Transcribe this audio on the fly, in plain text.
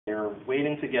they're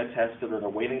waiting to get tested or they're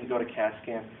waiting to go to CAT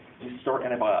scan, you start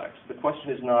antibiotics. The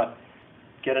question is not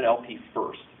get an LP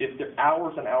first. If there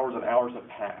hours and hours and hours have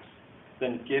passed,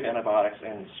 then give antibiotics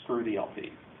and screw the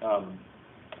LP,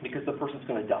 because the person's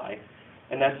going to die.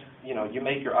 And that's, you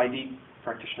make your ID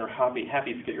practitioner happy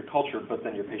if you get your culture, but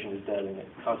then your patient is dead and the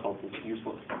consult is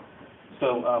useless.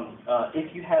 So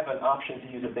if you have an option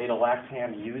to use a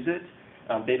beta-lactam, use it.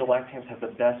 Beta-lactams have the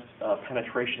best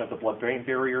penetration of the blood-brain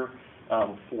barrier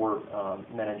for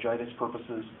meningitis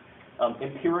purposes.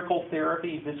 Empirical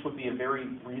therapy, this would be a very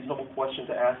reasonable question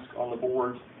to ask on the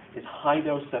board, is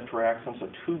high-dose ceftriaxone, so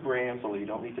 2 grams, although you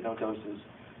don't need to know doses,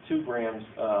 2 grams,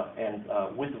 and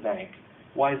with Vanc.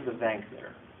 Why is the Vanc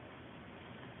there?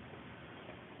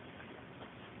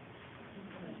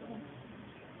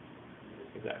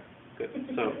 Exactly. Good.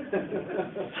 So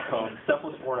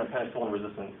cephalosporin and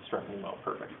penicillin-resistant strep pneumo,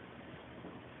 perfect.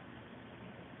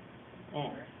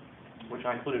 Which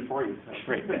I included for you. That's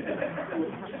great.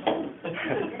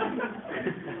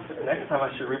 Next time I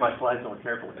should read my slides more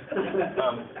carefully.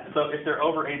 So if they're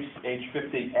over age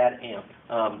 50, add AMP.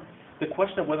 The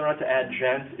question of whether or not to add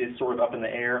GENT is sort of up in the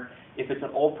air. If it's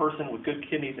an old person with good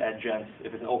kidneys, add GENT.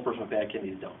 If it's an old person with bad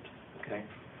kidneys, don't. Okay.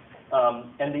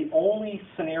 And the only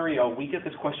scenario, we get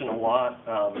this question a lot,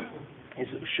 is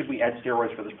should we add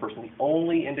steroids for this person? The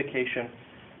only indication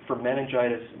for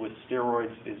meningitis with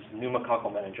steroids is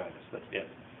pneumococcal meningitis. That's it.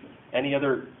 Any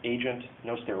other agent,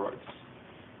 no steroids.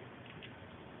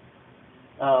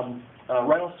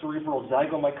 Rhinocerebral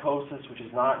zygomycosis, which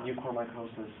is not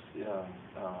mucormycosis.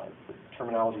 The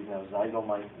terminology is now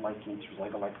zygomycetes or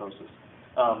zygomycosis.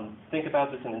 Think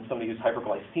about this in somebody who's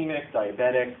hyperglycemic,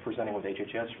 diabetic, presenting with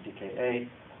HHS or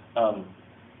DKA.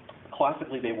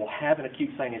 Classically, they will have an acute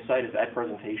sinusitis at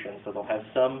presentation, so they'll have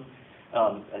some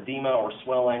edema or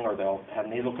swelling, or they'll have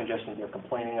nasal congestion they're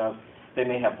complaining of. They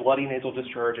may have bloody nasal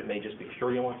discharge. It may just be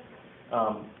purulent.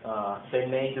 They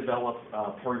may develop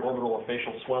periorbital or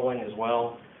facial swelling as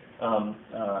well.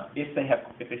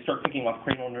 If they start picking off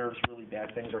cranial nerves, really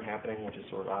bad things are happening, which is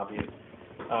sort of obvious.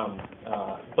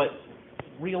 But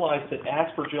realize that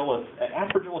aspergillus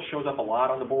shows up a lot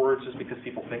on the boards just because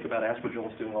people think about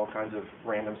aspergillus doing all kinds of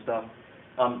random stuff.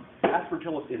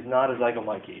 Aspergillus is not a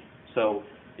zygomycete, so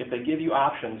if they give you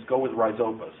options, go with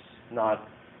Rhizopus, not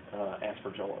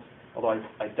aspergillus. Although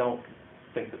I don't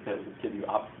think that they would give you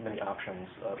many options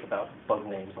about bug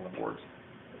names on the boards.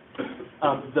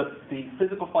 The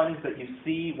physical findings that you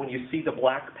see when you see the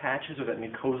black patches or that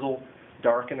mucosal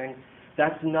darkening,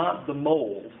 that's not the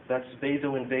mold. That's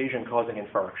vasoinvasion causing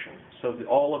infarction. So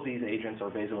all of these agents are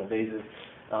vasoinvasive,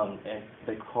 and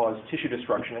they cause tissue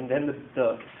destruction. And then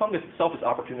the fungus itself is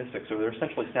opportunistic, so they're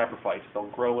essentially saprophytes. They'll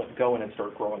go in and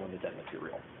start growing on the dead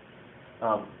material.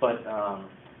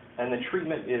 And the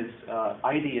treatment is,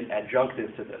 ID is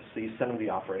adjunctive to this, so you send them to the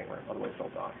operating room, otherwise they'll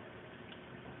die.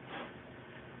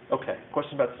 Okay,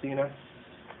 question about CNS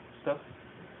stuff?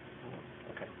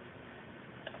 Okay.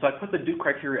 So I put the Duke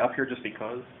criteria up here just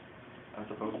because I'm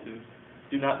supposed to.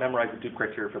 Do not memorize the Duke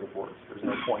criteria for the boards. There's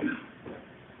no point.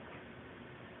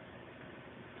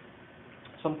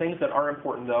 Some things that are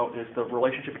important, though, is the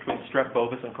relationship between strep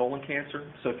bovis and colon cancer.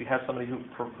 So if you have somebody who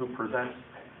presents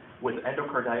with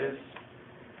endocarditis,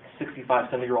 65,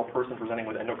 70-year-old person presenting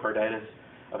with endocarditis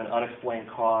of an unexplained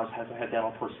cause, hasn't had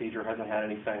dental procedure, hasn't had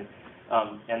anything,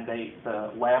 and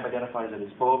the lab identifies it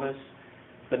as bovis,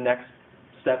 the next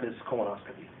step is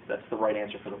colonoscopy. That's the right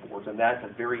answer for the boards, and that's a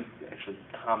very, actually,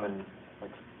 common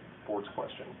boards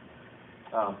question,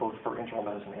 both for internal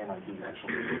medicine and ID,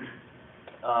 actually.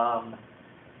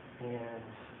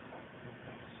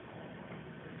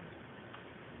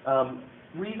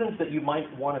 Reasons that you might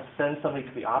want to send somebody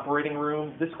to the operating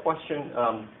room. This question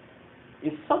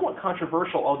is somewhat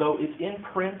controversial, although it's in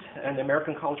print, and the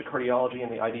American College of Cardiology and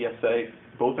the IDSA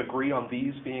both agree on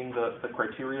these being the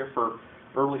criteria for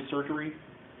early surgery.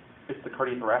 It's the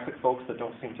cardiothoracic folks that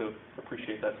don't seem to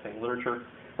appreciate that same literature.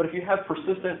 But if you have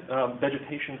persistent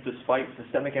vegetation despite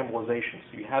systemic embolization,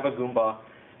 so you have a Goomba,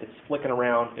 it's flicking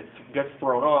around, it gets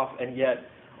thrown off, and yet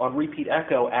on repeat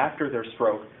echo after their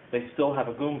stroke, they still have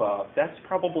a Goomba, that's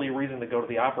probably a reason to go to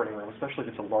the operating room, especially if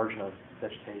it's a large enough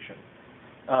vegetation.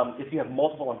 If you have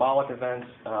multiple embolic events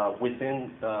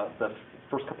within the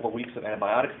first couple of weeks of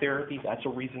antibiotic therapy, that's a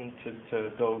reason to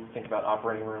go think about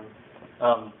operating room.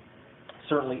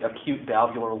 Certainly acute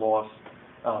valvular loss,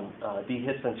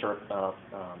 dehiscence or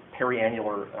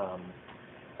periannular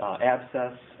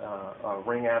abscess,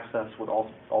 ring abscess would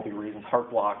all be reasons, heart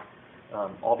block,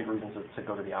 all be reasons to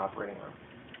go to the operating room.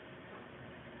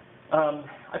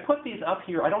 I put these up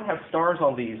here. I don't have stars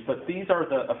on these, but these are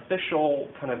the official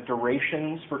kind of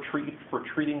durations for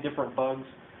treating different bugs.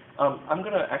 I'm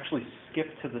going to actually skip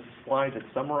to the slide that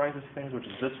summarizes things, which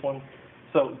is this one.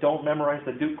 So don't memorize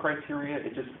the Duke criteria.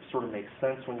 It just sort of makes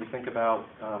sense when you think about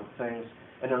things.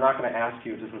 And they're not going to ask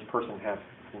you, does this person have,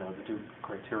 the Duke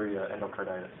criteria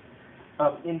endocarditis?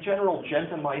 In general,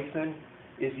 gentamicin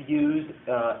is used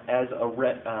as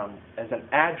an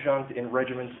adjunct in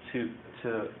regimens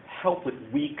to help with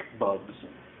weak bugs,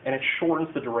 and it shortens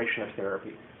the duration of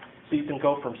therapy. So you can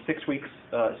go from 6 weeks,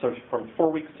 from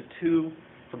 4 weeks to 2,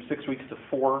 from 6 weeks to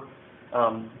 4.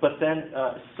 But then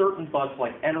certain bugs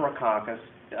like Enterococcus,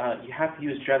 you have to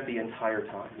use gent the entire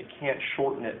time. You can't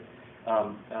shorten it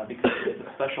because it's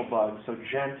a special bug. So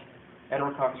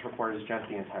Enterococcus requires gent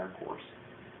the entire course.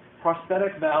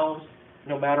 Prosthetic valves,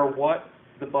 no matter what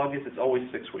the bug is, it's always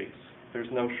 6 weeks.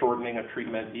 There's no shortening of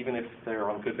treatment. Even if they're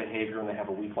on good behavior and they have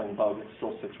a weakling bug, it's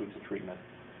still 6 weeks of treatment.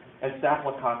 And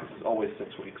Staphylococcus is always 6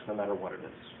 weeks, no matter what it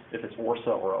is. If it's ORSA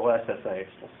or OSSA, it's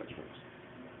still 6 weeks.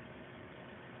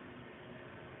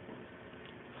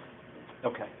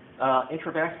 Okay.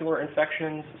 Intravascular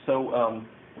infections. So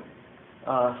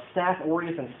Staph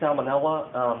aureus and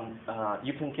Salmonella,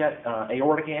 you can get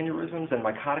aortic aneurysms and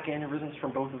mycotic aneurysms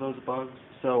from both of those bugs.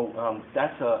 So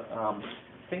that's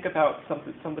think about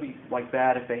somebody like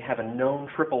that if they have a known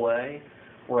AAA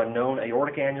or a known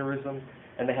aortic aneurysm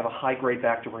and they have a high-grade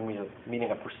bacteremia,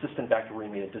 meaning a persistent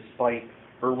bacteremia despite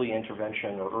early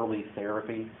intervention or early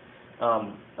therapy.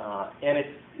 And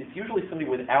it's usually somebody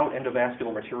without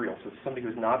endovascular material, so it's somebody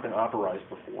who's not been authorized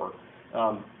before.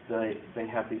 They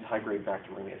have these high-grade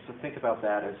bacteremias. So think about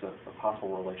that as a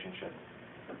possible relationship.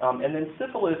 And then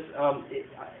syphilis,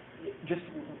 just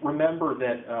remember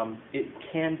that it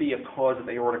can be a cause of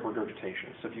aortic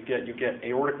regurgitation. So if you get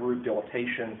aortic root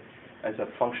dilatation as a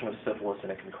function of syphilis,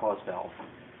 and it can cause valve,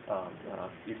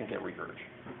 you can get regurg.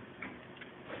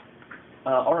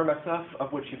 RMSF,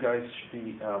 of which you guys should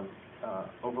be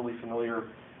overly familiar.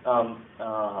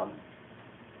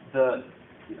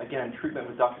 Again, treatment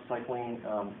with doxycycline,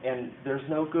 and there's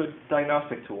no good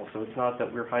diagnostic tool, so it's not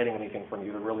that we're hiding anything from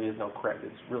you. There really is no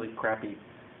it's really crappy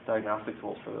diagnostic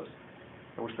tools for this.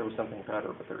 I wish there was something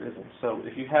better, but there isn't. So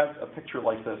if you have a picture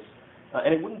like this,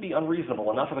 and it wouldn't be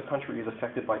unreasonable, enough of the country is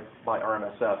affected by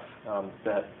RMSF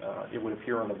that it would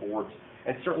appear on the boards.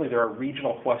 And certainly there are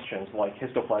regional questions like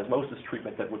histoplasmosis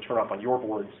treatment that would turn up on your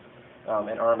boards,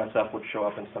 and RMSF would show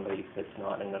up in somebody that's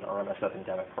not in an RMSF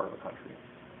endemic part of the country.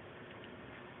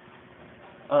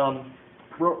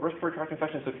 Respiratory tract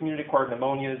infections, so community-acquired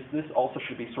pneumonias. This also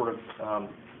should be sort of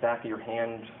back of your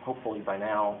hand, hopefully by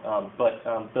now. But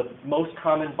the most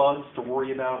common bugs to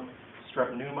worry about,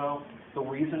 strep pneumo. The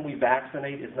reason we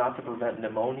vaccinate is not to prevent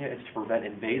pneumonia, it's to prevent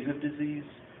invasive disease.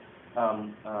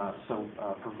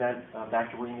 Prevent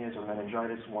bacteremias or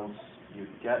meningitis once you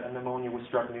get a pneumonia with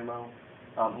strep pneumo.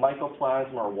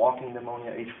 Mycoplasma or walking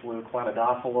pneumonia, H. flu,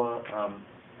 Chlamydophila,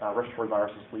 respiratory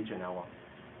viruses, Legionella.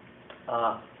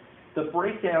 The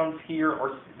breakdowns here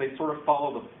they sort of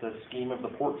follow the scheme of the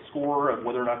Port score of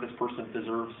whether or not this person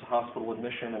deserves hospital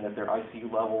admission and at their ICU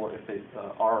level, or if they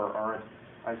are or aren't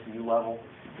ICU level.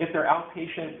 If they're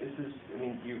outpatient,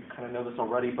 you kind of know this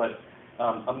already, but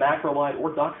a macrolide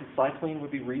or doxycycline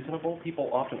would be reasonable. People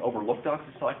often overlook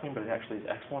doxycycline, but it actually is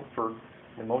excellent for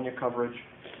pneumonia coverage.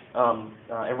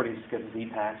 Everybody just gets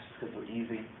Z-Paks because they're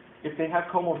easy. If they have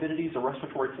comorbidities, a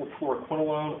respiratory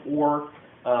fluoroquinolone or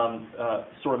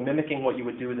sort of mimicking what you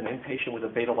would do with an inpatient with a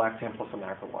beta-lactam plus a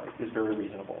macrolide is very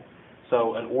reasonable.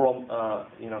 So an oral,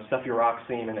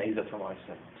 cefuroxime and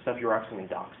azithromycin, cefuroxime and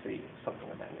doxy, something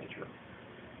of that nature.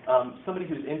 Somebody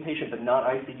who's inpatient but not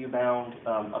ICU bound,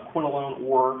 a quinolone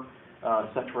or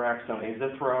ceftriaxone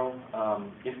azithro.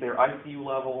 If they're ICU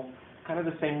level, kind of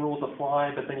the same rules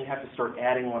apply, but then you have to start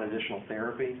adding on additional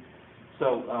therapy.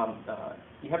 So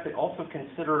you have to also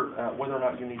consider whether or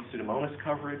not you need Pseudomonas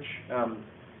coverage.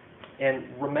 And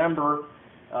remember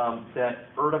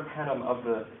that ertapenem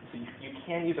so you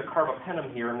can use a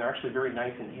carbapenem here, and they're actually very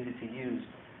nice and easy to use,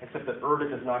 except that erta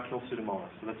does not kill Pseudomonas,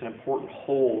 so that's an important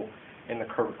hole in the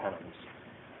carbapenems.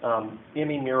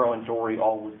 IMI, Miro, and Dori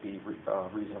all would be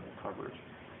reasonable coverage.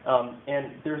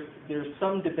 And there's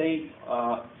some debate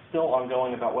still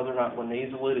ongoing about whether or not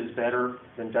linezolid is better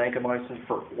than vancomycin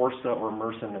for ORSA or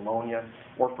MRSA pneumonia,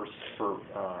 or for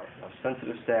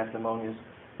sensitive staph pneumonias.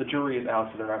 The jury is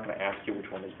out, so they're not going to ask you which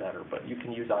one is better, but you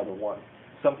can use either one.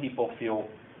 Some people feel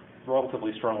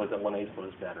relatively strongly that linezolid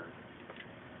is better.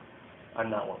 I'm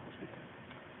not one of those people.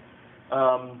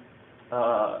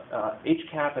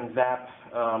 HCAP and VAP,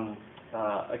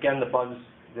 again, the bugs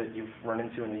that you've run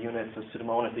into in the unit, so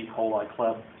Pseudomonas, E. coli,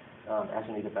 Kleb,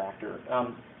 Acinetobacter.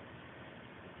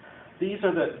 these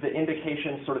are the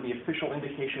indications, sort of the official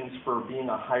indications for being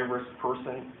a high-risk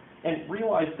person. And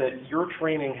realize that your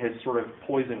training has sort of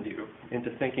poisoned you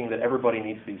into thinking that everybody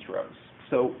needs these drugs.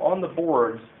 So on the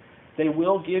boards, they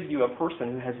will give you a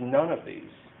person who has none of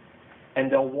these,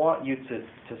 and they'll want you to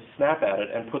snap at it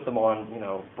and put them on, you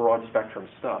know, broad spectrum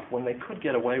stuff when they could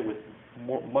get away with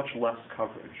much less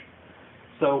coverage.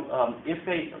 So if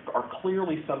they are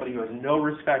clearly somebody who has no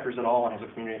risk factors at all and has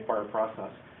a community-acquired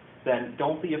process, then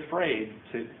don't be afraid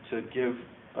to give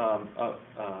a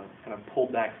kind of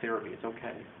pulled-back therapy. It's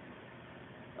okay.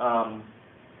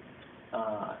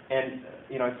 And,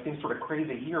 you know, it seems sort of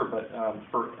crazy here, but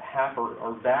for HAP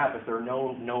or VAP, if there are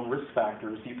known risk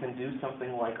factors, you can do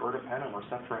something like ertapenem or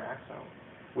ceftriaxone,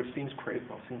 which seems crazy.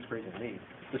 Well, seems crazy to me,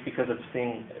 just because of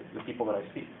seeing the people that I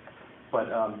see. But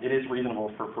it is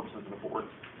reasonable for purposes of the boards.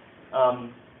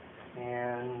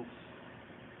 And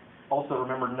also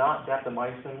remember, not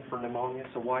daptomycin for pneumonia.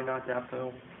 So why not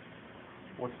dapto?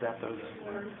 What's dapto?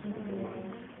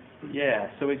 Yeah,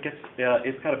 so it gets,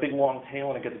 it's got a big long tail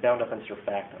and it gets bound up in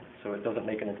surfactant, so it doesn't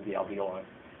make it into the alveoli.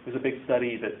 There's a big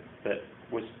study that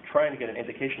was trying to get an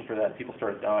indication for that, and people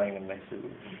started dying, and they said,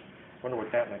 wonder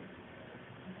what's happening.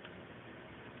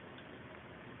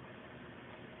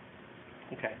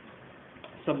 Okay.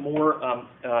 Some more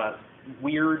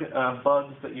weird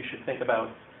bugs that you should think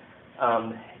about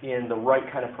in the right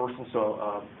kind of person,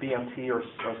 so BMT or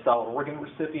solid organ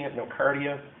recipient,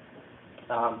 nocardia.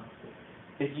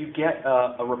 If you get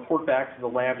a report back to the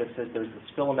lab that says there's this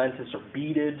filamentous or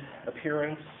beaded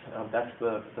appearance, that's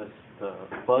the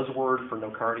buzzword for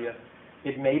nocardia.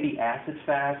 It may be acid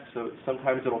fast, so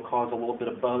sometimes it'll cause a little bit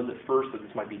of buzz at first that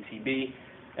this might be TB,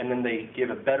 and then they give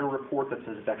a better report that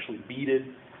says it's actually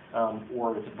beaded,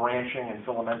 or it's branching and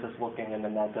filamentous looking, and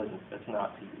then that's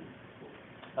not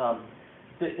TB.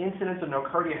 The incidence of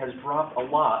nocardia has dropped a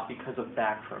lot because of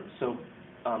Bactrim. So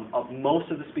most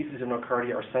of the species of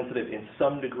nocardia are sensitive in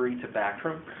some degree to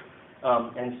Bactrim,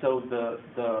 and so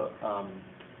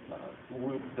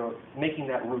making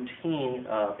that routine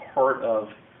part of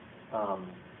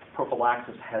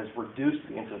prophylaxis has reduced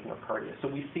the incidence of nocardia. So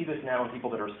we see this now in people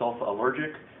that are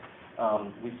sulfa-allergic.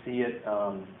 We see it.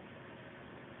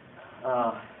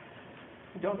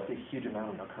 We don't see a huge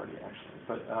amount of nocardia actually,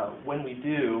 but when we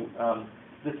do.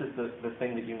 This is the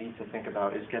thing that you need to think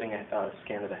about, is getting a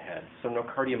scan of the head. So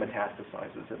nocardia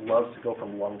metastasizes. It loves to go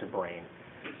from lung to brain.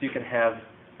 So you can have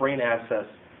brain abscess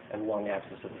and lung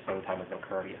abscess at the same time with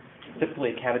nocardia.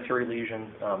 Typically a catetery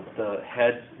lesion. The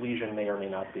head lesion may or may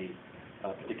not be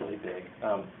particularly big.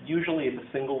 Usually it's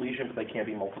a single lesion, but they can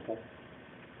be multiple.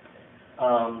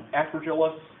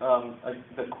 Aspergillus,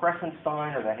 the crescent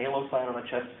sign or the halo sign on a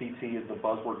chest CT is the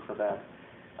buzzword for that.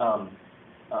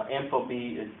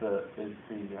 Ampho-B is the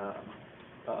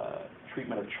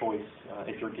treatment of choice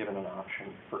if you're given an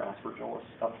option for aspergillus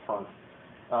up front.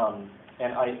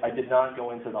 And I did not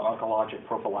go into the oncologic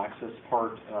prophylaxis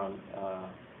part,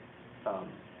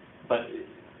 but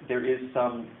there is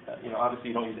some, obviously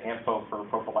you don't use Ampho for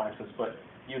prophylaxis, but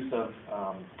use of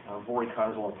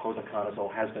voriconazole and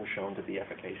posaconazole has been shown to be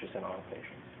efficacious in onc patients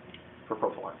for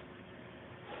prophylaxis.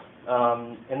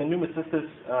 And the pneumocystis,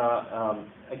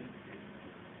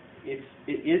 it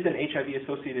is an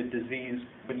HIV-associated disease,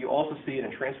 but you also see it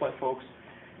in transplant folks,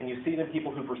 and you see it in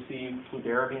people who've received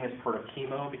fludarabine as part of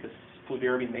chemo, because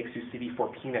fludarabine makes you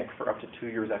CD4-chemic for up to 2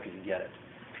 years after you get it.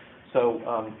 So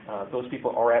those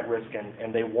people are at risk,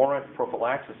 and they warrant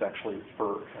prophylaxis, actually,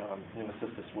 for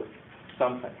pneumocystis with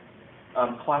something.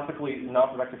 Classically,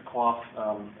 non-productive cough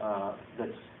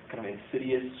that's kind of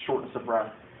insidious, shortness of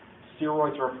breath.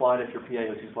 Steroids are applied if your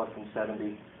PaO2 is less than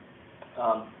 70.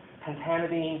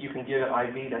 Pentamidine, you can give it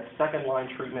IV. That's second-line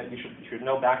treatment. You should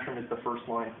know Bactrim is the first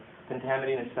line.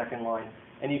 Pentamidine is second line.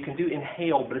 And you can do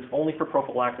inhaled, but it's only for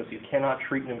prophylaxis. You cannot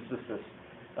treat pneumocystis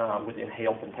with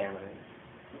inhaled pentamidine.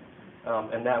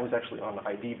 And that was actually on the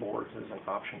ID boards as an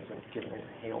option, as giving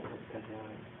inhaled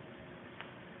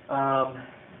pentamidine.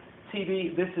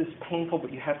 TB, this is painful,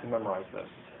 but you have to memorize this.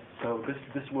 So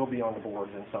this will be on the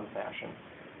boards in some fashion.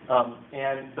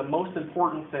 And the most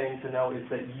important thing to know is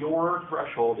that your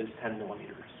threshold is 10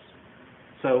 millimeters.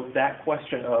 So that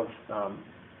question of,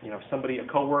 somebody, a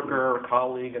coworker, a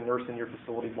colleague, a nurse in your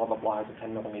facility, blah, blah, blah, is a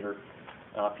 10 millimeter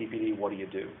PPD, what do you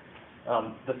do?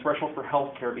 The threshold for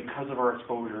healthcare, because of our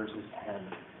exposures, is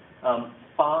 10.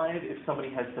 5 if somebody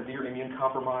has severe immune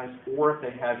compromise, or if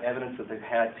they have evidence that they've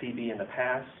had TB in the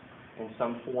past in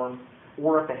some form,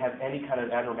 or if they have any kind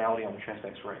of abnormality on the chest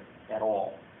X-ray at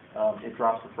all. It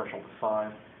drops the threshold to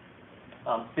 5.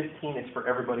 15 is for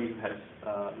everybody who has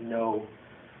no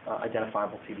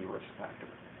identifiable TB risk factor.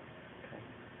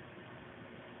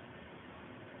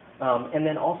 And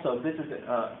then also, this is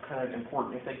kind of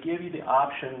important, if they give you the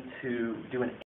option to do an